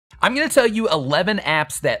I'm gonna tell you 11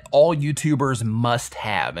 apps that all YouTubers must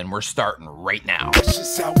have, and we're starting right now. That's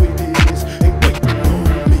just how it is. Ain't waiting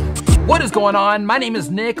on me. What is going on? My name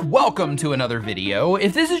is Nick. Welcome to another video.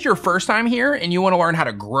 If this is your first time here and you want to learn how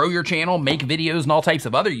to grow your channel, make videos, and all types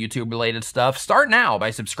of other YouTube related stuff, start now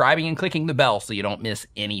by subscribing and clicking the bell so you don't miss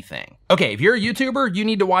anything. Okay, if you're a YouTuber, you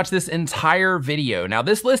need to watch this entire video. Now,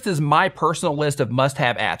 this list is my personal list of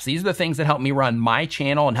must-have apps. These are the things that help me run my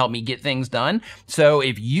channel and help me get things done. So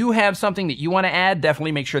if you have something that you want to add,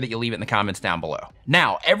 definitely make sure that you leave it in the comments down below.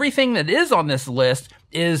 Now, everything that is on this list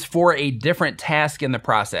is for a different task in the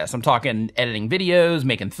process. I'm talking editing videos,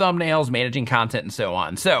 making thumbnails, managing content, and so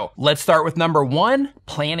on. So let's start with number one,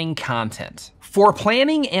 planning content. For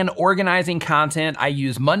planning and organizing content, I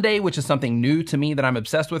use Monday, which is something new to me that I'm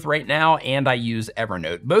obsessed with right now, and I use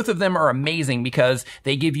Evernote. Both of them are amazing because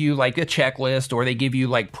they give you like a checklist or they give you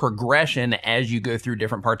like progression as you go through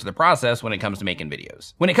different parts of the process when it comes to making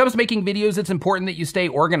videos. When it comes to making videos, it's important that you stay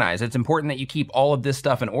organized. It's important that you keep all of this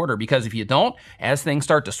stuff in order because if you don't, as things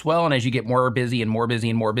start to swell and as you get more busy and more busy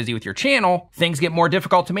and more busy with your channel, things get more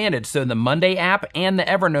difficult to manage. So the Monday app and the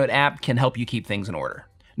Evernote app can help you keep things in order.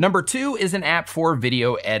 Number two is an app for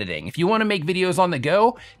video editing. If you want to make videos on the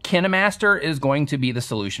go, KineMaster is going to be the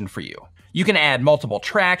solution for you. You can add multiple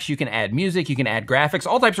tracks, you can add music, you can add graphics,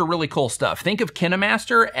 all types of really cool stuff. Think of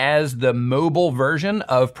KineMaster as the mobile version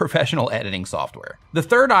of professional editing software. The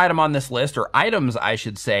third item on this list, or items I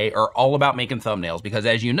should say, are all about making thumbnails because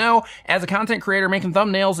as you know, as a content creator, making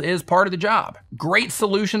thumbnails is part of the job. Great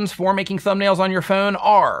solutions for making thumbnails on your phone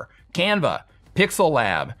are Canva, Pixel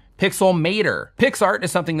Lab, Pixelmator. PixArt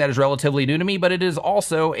is something that is relatively new to me, but it is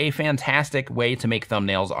also a fantastic way to make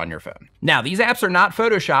thumbnails on your phone. Now, these apps are not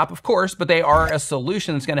Photoshop, of course, but they are a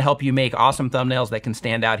solution that's gonna help you make awesome thumbnails that can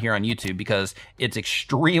stand out here on YouTube because it's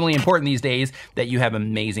extremely important these days that you have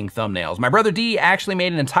amazing thumbnails. My brother D actually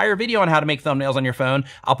made an entire video on how to make thumbnails on your phone.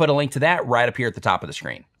 I'll put a link to that right up here at the top of the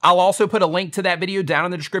screen. I'll also put a link to that video down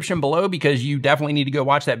in the description below because you definitely need to go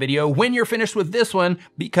watch that video when you're finished with this one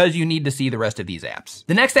because you need to see the rest of these apps.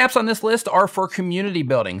 The next apps on this list are for community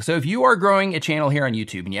building. So if you are growing a channel here on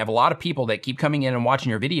YouTube and you have a lot of people that keep coming in and watching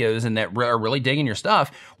your videos and that are really digging your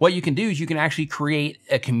stuff, what you can do is you can actually create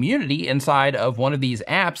a community inside of one of these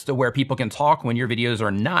apps to where people can talk when your videos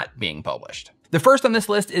are not being published. The first on this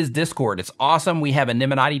list is Discord. It's awesome. We have a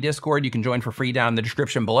Niminati Discord you can join for free down in the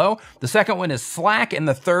description below. The second one is Slack, and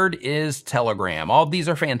the third is Telegram. All of these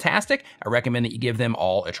are fantastic. I recommend that you give them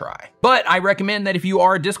all a try. But I recommend that if you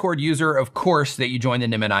are a Discord user, of course, that you join the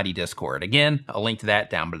Niminati Discord. Again, a link to that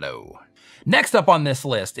down below. Next up on this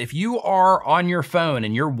list, if you are on your phone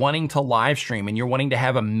and you're wanting to live stream and you're wanting to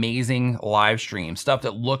have amazing live stream, stuff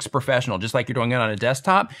that looks professional, just like you're doing it on a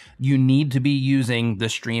desktop, you need to be using the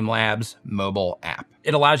Streamlabs mobile app.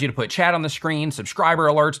 It allows you to put chat on the screen, subscriber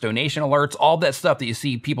alerts, donation alerts, all that stuff that you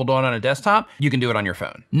see people doing on a desktop, you can do it on your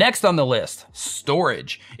phone. Next on the list,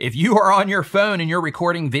 storage. If you are on your phone and you're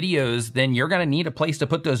recording videos, then you're gonna need a place to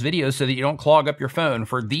put those videos so that you don't clog up your phone.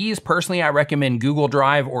 For these, personally, I recommend Google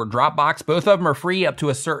Drive or Dropbox. Both of them are free up to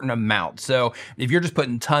a certain amount. So if you're just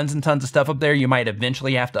putting tons and tons of stuff up there, you might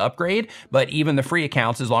eventually have to upgrade, but even the free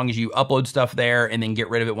accounts, as long as you upload stuff there and then get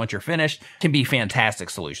rid of it once you're finished, can be fantastic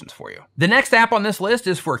solutions for you. The next app on this list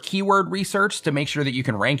is for keyword research to make sure that you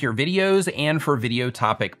can rank your videos and for video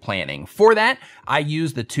topic planning. For that, I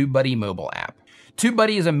use the TubeBuddy mobile app.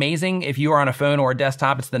 TubeBuddy is amazing if you are on a phone or a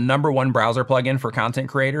desktop. It's the #1 browser plugin for content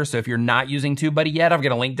creators. So if you're not using TubeBuddy yet, I've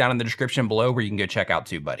got a link down in the description below where you can go check out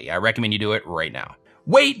TubeBuddy. I recommend you do it right now.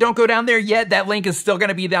 Wait, don't go down there yet. That link is still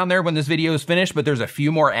gonna be down there when this video is finished, but there's a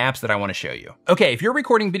few more apps that I wanna show you. Okay, if you're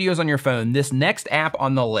recording videos on your phone, this next app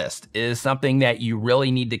on the list is something that you really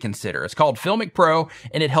need to consider. It's called Filmic Pro,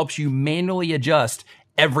 and it helps you manually adjust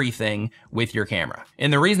everything with your camera.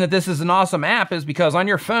 And the reason that this is an awesome app is because on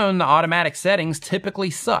your phone, the automatic settings typically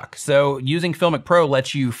suck. So using Filmic Pro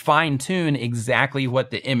lets you fine tune exactly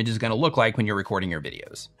what the image is gonna look like when you're recording your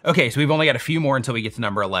videos. Okay, so we've only got a few more until we get to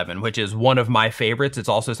number 11, which is one of my favorites. It's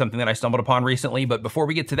also something that I stumbled upon recently, but before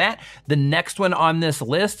we get to that, the next one on this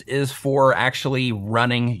list is for actually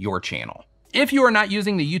running your channel. If you are not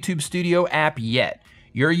using the YouTube Studio app yet,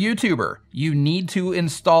 you're a YouTuber, you need to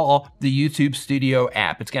install the YouTube Studio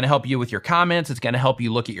app. It's gonna help you with your comments, it's gonna help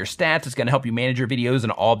you look at your stats, it's gonna help you manage your videos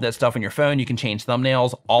and all of that stuff on your phone. You can change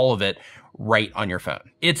thumbnails, all of it right on your phone.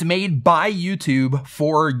 It's made by YouTube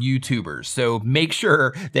for YouTubers, so make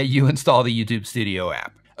sure that you install the YouTube Studio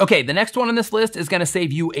app. Okay, the next one on this list is gonna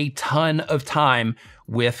save you a ton of time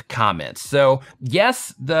with comments. So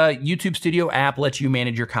yes, the YouTube Studio app lets you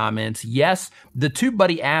manage your comments. Yes, the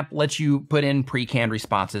TubeBuddy app lets you put in pre-canned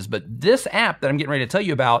responses, but this app that I'm getting ready to tell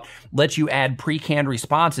you about lets you add pre-canned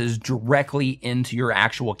responses directly into your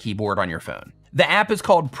actual keyboard on your phone. The app is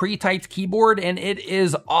called Pre-Typed Keyboard, and it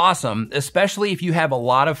is awesome, especially if you have a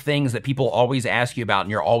lot of things that people always ask you about and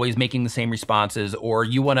you're always making the same responses, or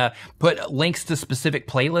you wanna put links to specific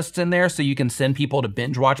playlists in there so you can send people to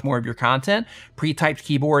binge watch more of your content. Pre-Typed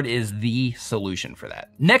Keyboard is the solution for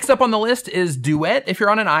that. Next up on the list is Duet if you're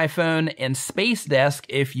on an iPhone, and Space Desk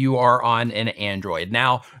if you are on an Android.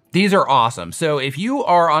 Now, these are awesome. So if you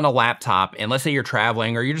are on a laptop and let's say you're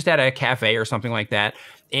traveling or you're just at a cafe or something like that,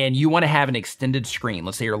 and you want to have an extended screen,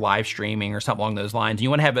 let's say you're live streaming or something along those lines, you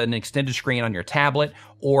want to have an extended screen on your tablet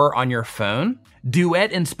or on your phone,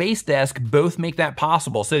 Duet and Space Desk both make that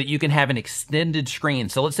possible so that you can have an extended screen.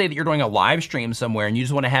 So let's say that you're doing a live stream somewhere and you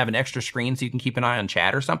just want to have an extra screen so you can keep an eye on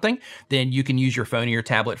chat or something, then you can use your phone or your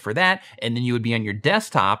tablet for that, and then you would be on your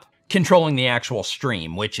desktop controlling the actual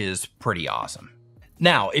stream, which is pretty awesome.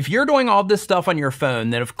 Now, if you're doing all this stuff on your phone,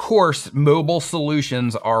 then of course, mobile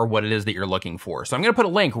solutions are what it is that you're looking for. So I'm gonna put a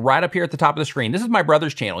link right up here at the top of the screen. This is my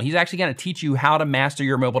brother's channel. He's actually gonna teach you how to master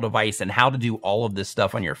your mobile device and how to do all of this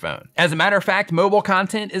stuff on your phone. As a matter of fact, mobile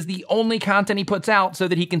content is the only content he puts out so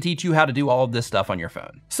that he can teach you how to do all of this stuff on your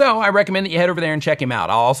phone. So I recommend that you head over there and check him out.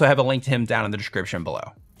 I'll also have a link to him down in the description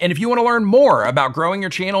below. And if you want to learn more about growing your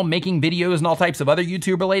channel, making videos, and all types of other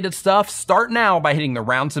YouTube related stuff, start now by hitting the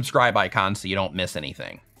round subscribe icon so you don't miss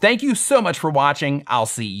anything. Thank you so much for watching. I'll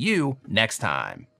see you next time.